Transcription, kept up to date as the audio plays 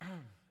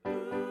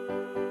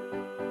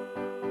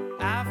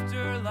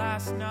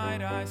last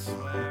night, I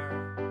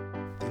swear.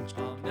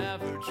 I'll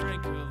never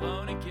drink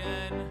alone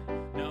again.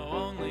 No,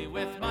 only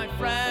with my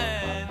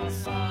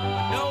friends.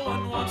 No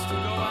one wants to go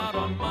out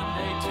on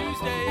Monday.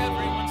 Tuesday,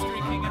 everyone's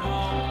drinking at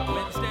home.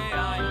 Wednesday,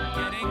 I'm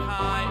getting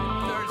high.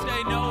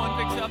 Thursday, no one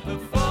picks up the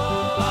phone.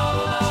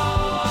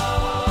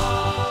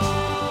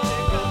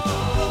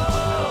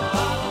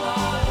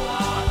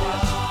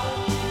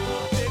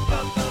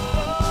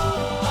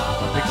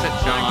 Fix it,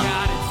 Sean.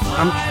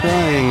 I'm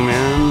trying,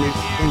 man. These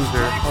things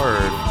are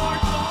hard.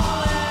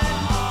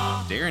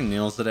 Darren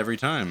nails it every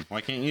time.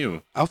 Why can't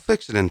you? I'll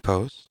fix it in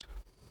post.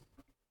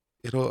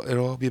 It'll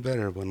all be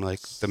better when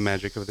like the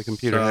magic of the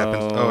computer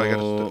happens. Oh, I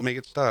gotta make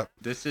it stop.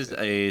 This is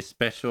a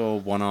special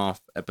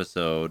one-off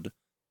episode.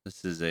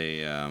 This is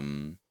a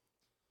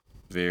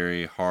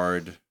very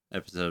hard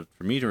episode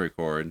for me to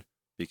record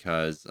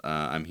because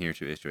I'm here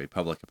to issue a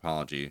public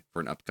apology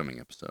for an upcoming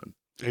episode.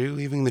 Are you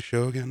leaving the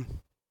show again?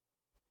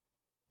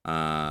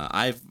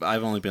 I've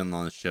only been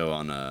on the show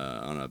on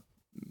a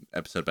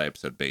episode by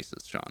episode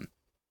basis, Sean.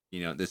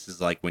 You know, this is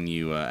like when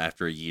you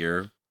after a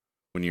year,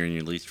 when you're in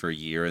your lease for a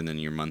year and then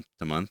you're month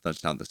to month.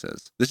 That's how this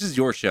is. This is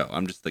your show.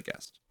 I'm just the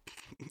guest.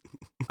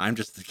 I'm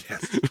just the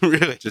guest.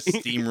 Really? Just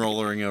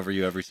steamrolling over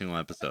you every single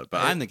episode.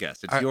 But I'm the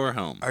guest. It's your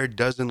home. Our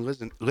dozen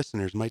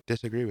listeners might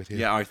disagree with you.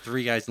 Yeah, our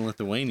 3 guys in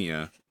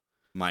Lithuania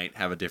might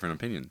have a different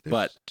opinion. There's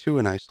but 2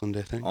 in Iceland,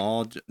 I think.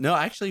 no,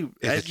 actually,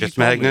 Is as it you just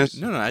told Magnus?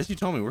 Me, no, as you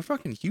told me, we're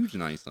fucking huge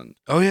in Iceland.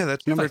 Oh yeah,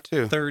 that's We have number like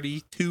 2.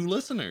 32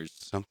 listeners.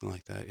 Something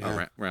like that.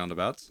 Yeah.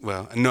 Roundabouts.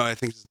 Well, no, I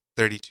think it's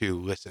 32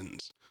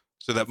 listens.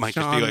 So that might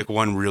just Sean, be like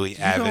one really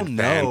avid You don't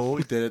fan. know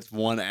that it's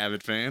one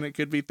avid fan. It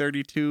could be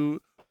 32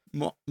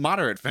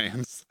 moderate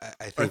fans. I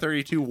Or think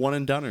 32 one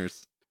and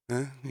doners.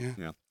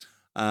 yeah.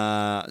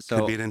 So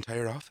Could be an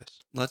entire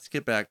office. let's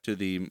get back to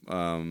the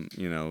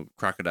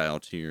crocodile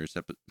tears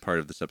part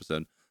of this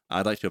episode.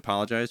 I'd like to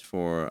apologize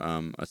for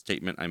a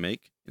statement I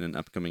make in an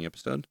upcoming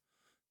episode.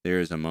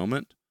 There is a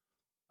moment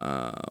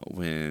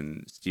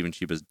when Steven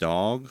Chiba's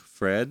dog,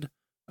 Fred,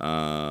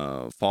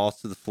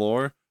 falls to the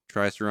floor,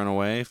 tries to run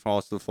away,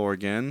 falls to the floor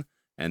again,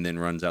 and then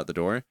runs out the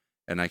door.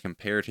 And I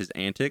compared his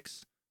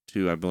antics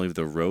to, I believe,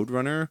 the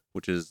Roadrunner,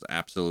 which is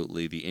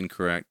absolutely the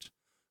incorrect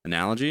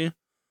analogy.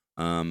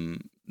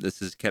 This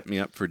has kept me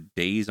up for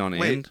days on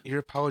Wait, end. you're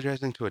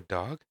apologizing to a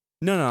dog?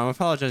 No, I'm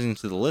apologizing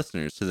to the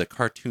listeners, to the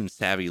cartoon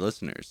savvy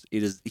listeners.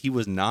 He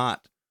was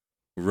not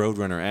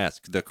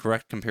Roadrunner-esque. The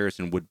correct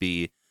comparison would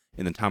be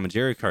in the Tom and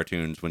Jerry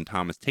cartoons when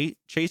Tom is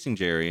chasing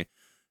Jerry.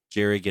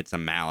 Jerry gets a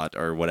mallet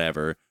or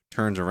whatever,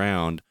 turns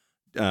around.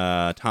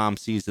 Tom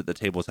sees that the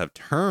tables have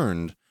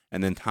turned,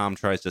 and then Tom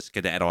tries to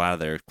skedaddle out of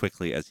there as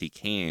quickly as he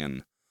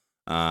can.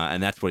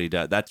 And that's what he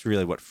does. That's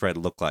really what Fred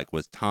looked like,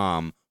 was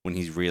Tom when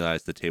he's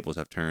realized the tables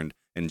have turned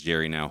and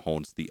Jerry now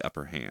holds the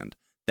upper hand.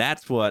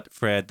 That's what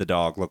Fred the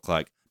dog looked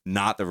like,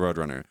 not the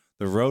Roadrunner.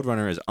 The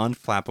Roadrunner is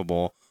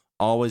unflappable,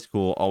 always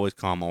cool, always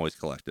calm, always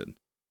collected.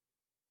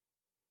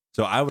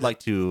 So I would like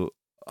to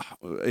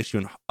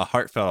issue a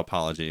heartfelt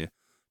apology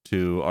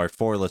to our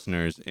 4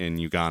 listeners in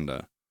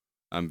Uganda.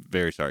 I'm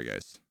very sorry,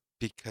 guys.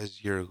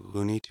 Because your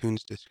Looney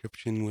Tunes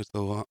description was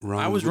the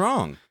wrong. I was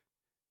wrong.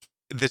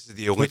 This is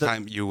the only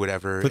time you would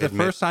ever For the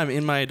admit. first time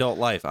in my adult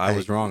life, I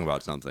was wrong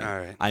about something. All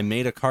right. I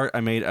made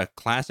a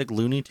classic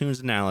Looney Tunes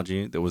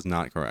analogy that was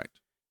not correct.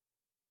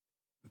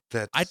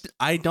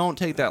 I don't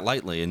take that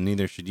lightly, and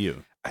neither should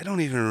you. I don't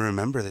even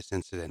remember this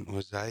incident.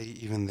 Was I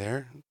even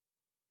there?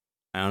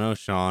 I don't know,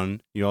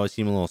 Sean. You always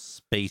seem a little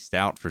spaced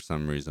out for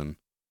some reason.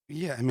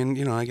 Yeah, I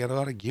mean, I got a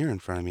lot of gear in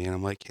front of me, and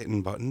I'm like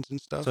hitting buttons and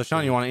stuff. So,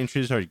 Sean, you want to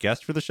introduce our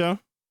guest for the show?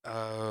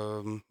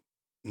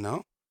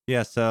 No.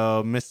 Yeah,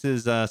 so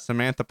Mrs.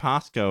 Samantha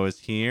Posco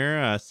is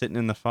here, sitting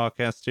in the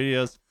Fallcast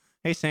Studios.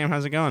 Hey, Sam,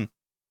 how's it going?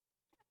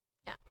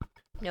 Yeah.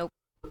 Nope.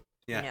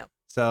 Yeah. No.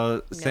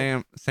 So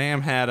Nope.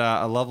 Sam had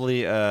a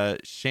lovely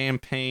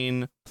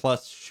champagne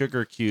plus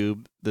sugar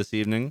cube this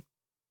evening.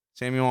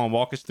 Sam, you want to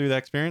walk us through that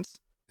experience?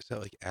 Is that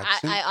like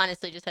absinthe? I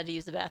honestly just had to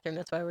use the bathroom.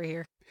 That's why we're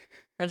here.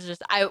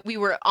 We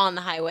were on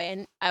the highway,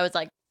 and I was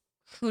like,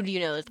 "Who do you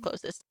know that's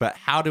closest?" But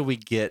how do we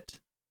get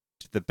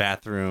to the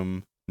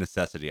bathroom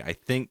necessity? I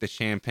think the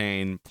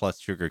champagne plus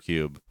sugar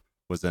cube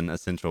was an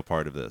essential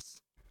part of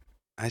this.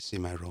 I see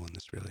my role in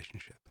this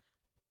relationship.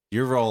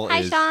 Your role Hi,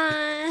 is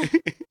Sean.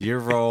 your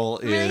role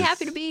I'm is really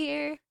happy to be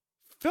here.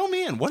 Fill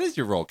me in. What is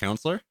your role,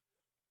 counselor?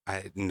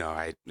 I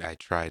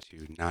try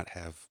to not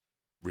have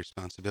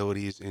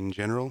responsibilities in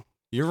general.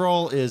 Your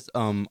role is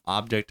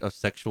object of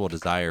sexual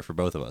desire for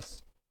both of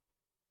us.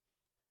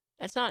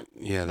 That's not.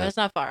 Yeah, That's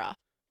not far off.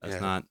 That's Yeah.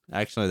 not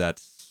actually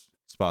that's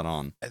spot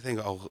on. I think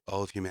all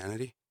of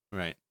humanity.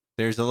 Right.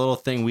 There's a little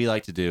thing we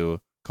like to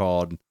do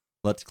called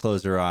let's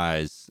close our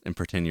eyes and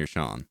pretend you're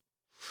Sean.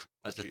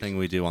 That's the thing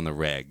we do on the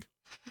reg.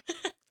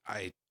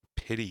 I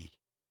pity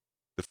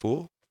the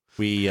fool.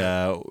 We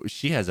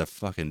she has a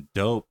fucking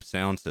dope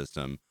sound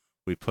system.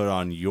 We put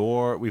on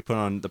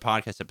the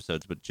podcast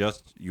episodes, but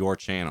just your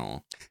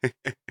channel.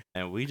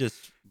 And we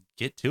just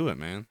get to it,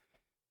 man.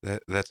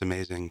 That's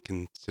amazing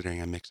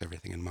considering I mix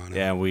everything in mono.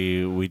 Yeah,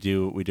 we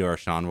do our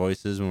Sean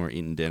voices when we're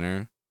eating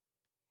dinner.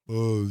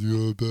 Oh,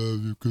 you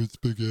have good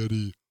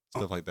spaghetti.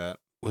 Stuff like that.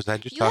 Was I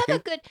just You have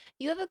talking?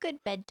 you have a good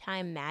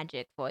bedtime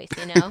magic voice,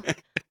 you know?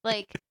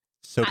 Like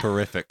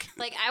Soporific.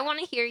 I want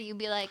to hear you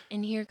be like,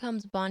 and here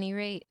comes Bonnie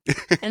Raitt.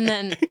 And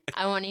then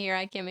I want to hear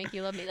I Can't Make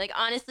You Love Me. Like,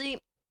 honestly,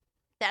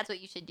 that's what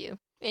you should do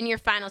in your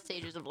final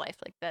stages of life.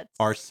 Like, that's.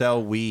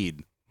 Arcel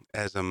Weed.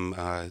 As I'm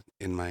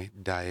in my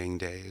dying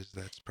days,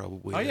 that's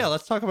probably Oh, yeah,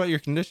 let's talk about your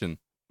condition.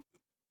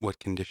 what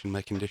condition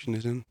my condition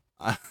is in.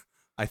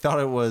 I thought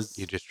it was.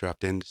 You just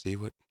dropped in to see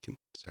what.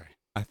 Sorry.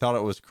 I thought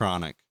it was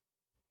chronic.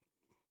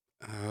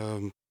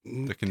 Um,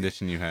 The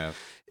condition you have.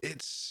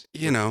 It's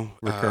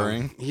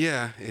Recurring?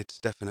 Yeah, it's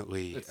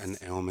definitely an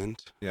It's-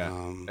 ailment.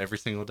 Yeah. Every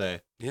single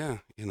day. Yeah,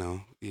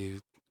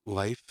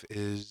 life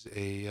is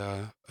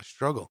a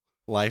struggle,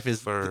 Life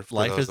is For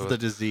life those is of the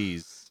us-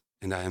 disease.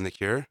 and I am the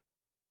cure.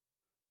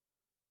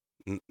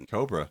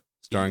 Cobra,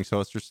 starring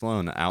Sylvester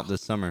Stallone, out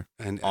this summer.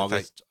 And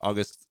August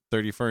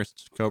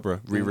 31st.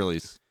 Cobra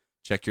re-release.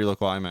 Check your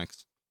local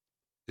IMAX.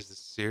 is this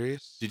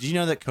serious? Did you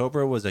know that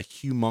Cobra was a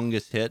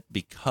humongous hit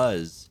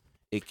because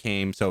it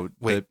came? So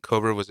Wait,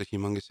 Cobra was a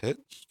humongous hit.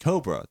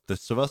 Cobra, the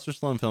Sylvester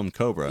Stallone film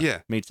Cobra, Yeah.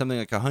 made something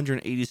like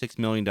 $186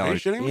 million Are you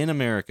shitting me? in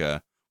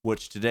America,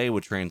 which today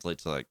would translate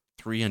to like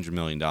 $300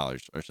 million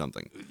or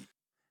something.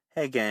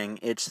 Hey gang,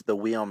 it's the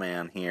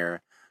Wheelman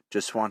here.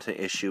 Just want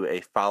to issue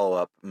a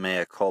follow-up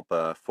mea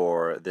culpa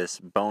for this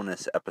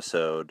bonus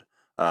episode,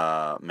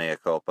 mea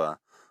culpa.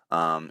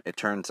 It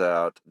turns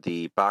out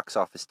the box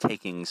office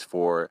takings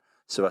for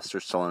Sylvester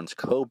Stallone's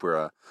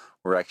Cobra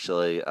were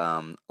actually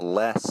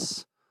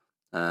less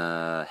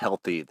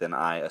healthy than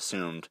I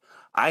assumed.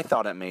 I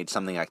thought it made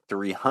something like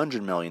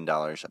 $300 million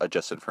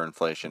adjusted for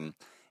inflation.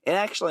 It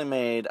actually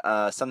made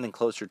something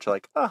closer to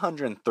like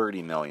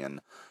 $130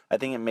 million. I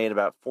think it made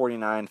about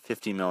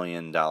 $49-50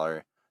 million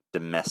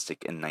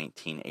domestic in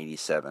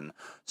 1987.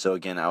 So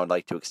again, I would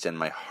like to extend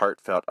my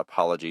heartfelt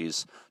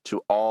apologies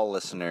to all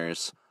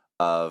listeners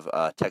of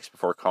Text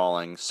Before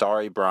Calling.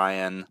 Sorry,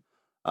 Brian.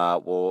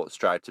 We'll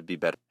strive to be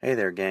better. Hey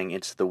there, gang.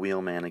 It's the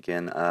Wheelman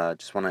again.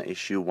 Just want to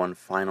issue one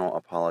final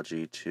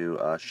apology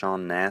to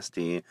Sean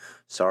Nasty.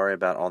 Sorry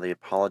about all the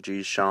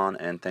apologies, Sean,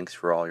 and thanks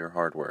for all your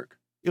hard work.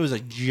 It was a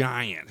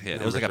giant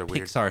hit. It was like a Numbers are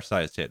weird.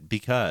 Pixar-sized hit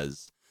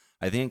because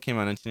I think it came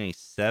out in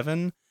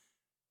 1987.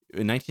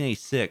 In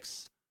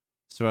 1986,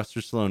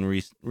 Sylvester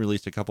Stallone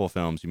released a couple of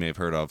films you may have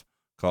heard of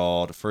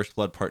called First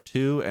Blood Part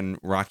 2 and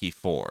Rocky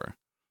 4.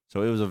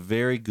 So it was a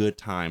very good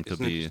time to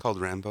Isn't be... it just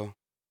called Rambo?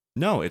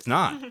 No, it's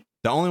not.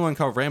 The only one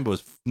called Rambo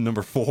is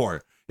number 4.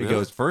 It Really?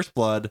 goes First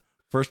Blood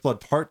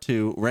Part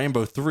 2,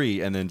 Rambo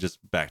 3, and then just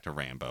back to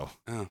Rambo.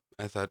 Oh,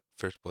 I thought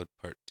First Blood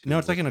Part 2. No,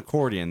 it's like an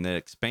accordion that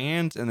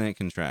expands and then it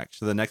contracts.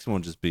 So the next one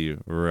will just be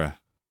a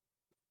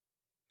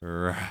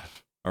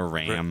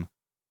Ram.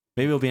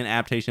 Maybe it'll be an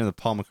adaptation of the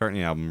Paul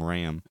McCartney album,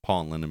 Ram.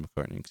 Paul and Lyndon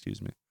McCartney,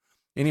 excuse me.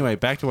 Anyway,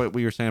 back to what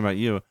we were saying about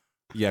you.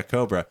 Yeah,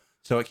 Cobra.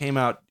 So it came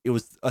out, it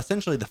was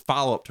essentially the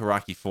follow-up to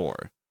Rocky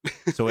 4.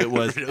 So it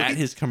was Really? at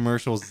his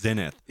commercial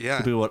zenith. Yeah.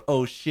 So people went,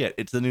 oh shit,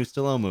 it's the new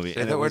Stallone movie.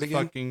 Say and that it word was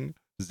again? fucking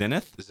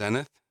Zenith?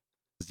 Zenith.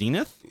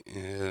 Zenith?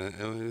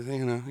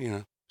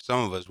 Yeah,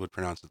 some of us would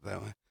pronounce it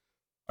that way.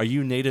 Are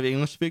you a native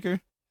English speaker?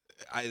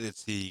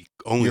 It's the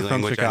only You're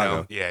from language I know.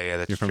 Chicago. Yeah,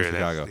 that's You're from true.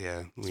 Chicago.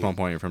 Yeah, Small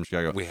point, you're from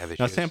Chicago. we have issues.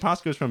 Now, Sam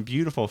Posco's from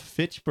beautiful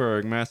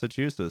Fitchburg,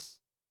 Massachusetts.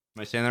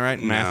 Am I saying that right?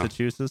 No.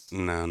 Massachusetts?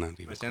 No, not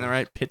even. Am I saying that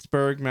right?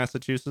 Pittsburgh,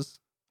 Massachusetts?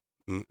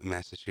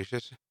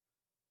 Massachusetts. You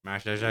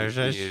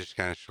Massachusetts. just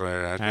kind of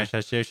slur it out.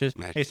 Massachusetts.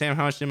 Mass- Hey, Sam,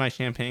 how much did my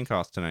champagne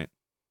cost tonight?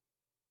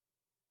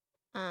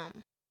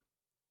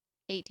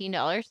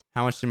 $18.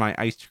 How much did my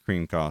ice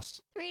cream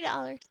cost?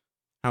 $3.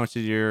 How much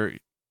did your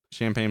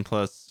champagne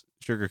plus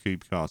sugar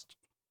cube cost?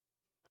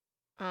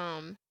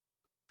 I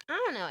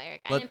don't know,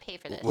 Eric. I Let- didn't pay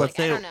for this. let's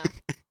Like, I say- don't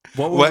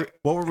know.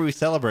 What were we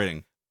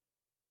celebrating?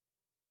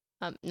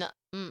 No,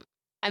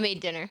 I made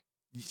dinner.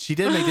 She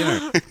did make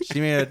dinner. She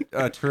made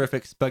a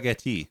terrific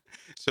spaghetti.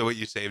 So what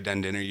you saved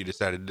on dinner, you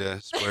decided to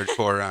splurge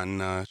for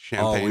on Oh,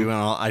 champagne. we went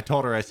all. I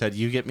told her, I said,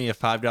 you get me a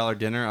 $5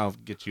 dinner, I'll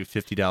get you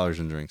 $50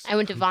 in drinks. I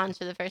went to Vaughn's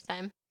for the first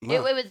time.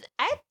 Wow. It was.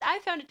 I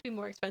found it to be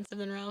more expensive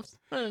than Ralph's.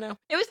 I don't know.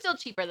 It was still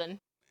cheaper than.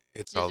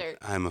 It's all. dessert.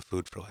 I'm a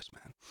food for less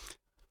man.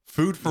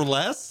 Food for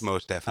less?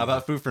 Most How definitely.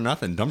 about food for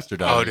nothing? Dumpster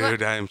Oh, dog.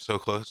 dude, I am so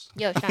close.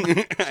 Yo,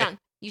 Sean, Sean,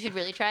 you should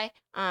really try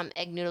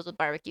egg noodles with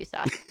barbecue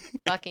sauce.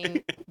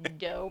 Fucking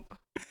dope.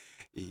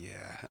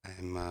 Yeah,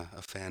 I'm a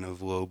fan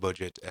of low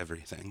budget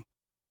everything.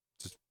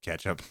 Just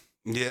ketchup.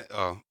 Yeah.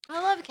 Oh,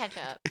 I love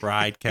ketchup.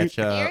 Fried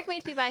ketchup. Eric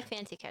makes me buy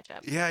fancy ketchup.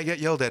 yeah. I get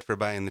yelled at for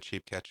buying the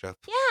cheap ketchup.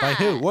 Yeah. By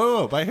who?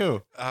 Whoa, by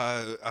who?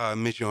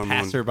 Mijon Moon.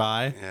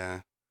 Passerby.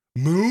 Yeah.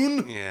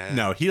 Moon? Yeah.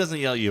 No, he doesn't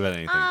yell at you about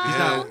anything.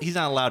 Oh. He's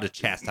not allowed to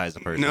chastise a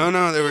person. No.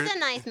 There were. He's a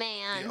nice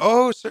man.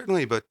 Oh,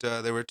 certainly, but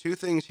there were two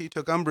things he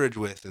took umbrage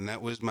with, and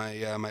that was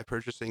my my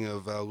purchasing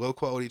of low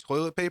quality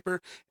toilet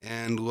paper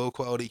and low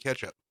quality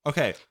ketchup.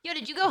 Okay, Yo,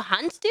 did you go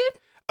hunts,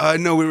 dude?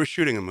 No, we were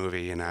shooting a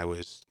movie, and I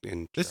was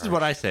in. this is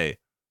what I say.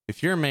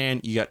 If you're a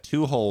man, you got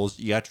 2 holes,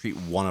 you got to treat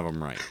one of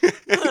them right.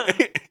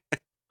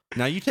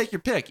 Now, you take your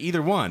pick,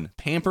 either one.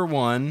 Pamper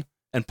one,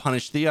 and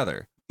punish the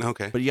other.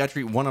 Okay. But you got to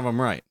treat one of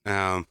them right.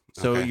 So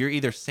okay. you're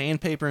either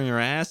sandpapering your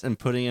ass and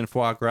putting in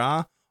foie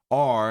gras,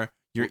 or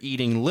you're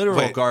eating literal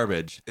Wait,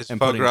 garbage. Is and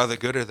foie putting, gras the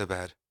good or the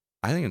bad?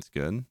 I think it's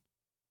good.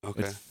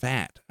 Okay. It's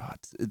fat. Oh,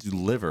 it's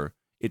liver.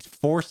 It's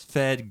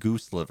force-fed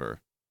goose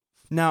liver.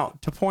 Now,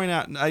 to point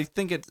out, I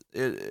think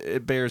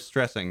it bears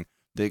stressing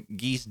that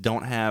geese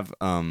don't have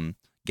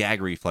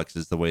gag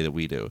reflexes the way that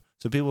we do.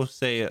 So people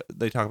say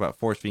they talk about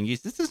force-feeding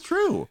geese. This is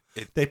true.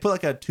 They put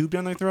like a tube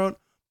down their throat,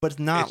 but it's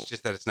not. It's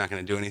just that it's not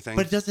going to do anything.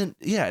 But it doesn't.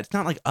 Yeah, it's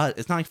not like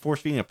it's not like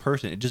force-feeding a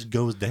person. It just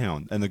goes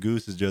down, and the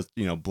goose is just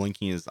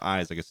blinking his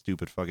eyes like a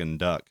stupid fucking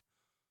duck.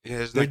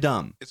 Yeah, They're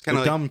dumb. It's kind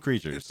of like, dumb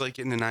creatures. It's like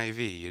getting an IV.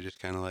 You just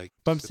kind of like.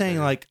 But I'm sit saying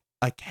there. like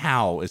a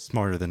cow is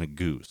smarter than a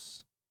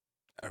goose.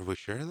 Are we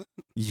sure of that?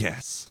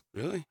 Yes.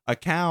 Really? A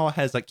cow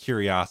has like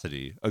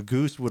curiosity. A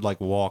goose would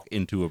like walk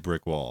into a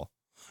brick wall.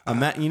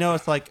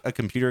 It's like a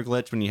computer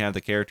glitch when you have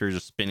the character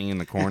just spinning in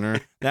the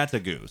corner. That's a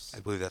goose. I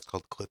believe that's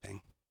called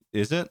clipping.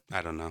 Is it?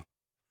 I don't know.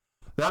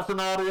 That's an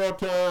audio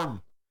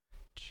term.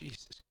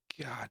 Jesus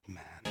God,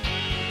 man.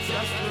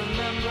 Just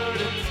remember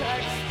to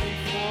text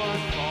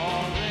before calling.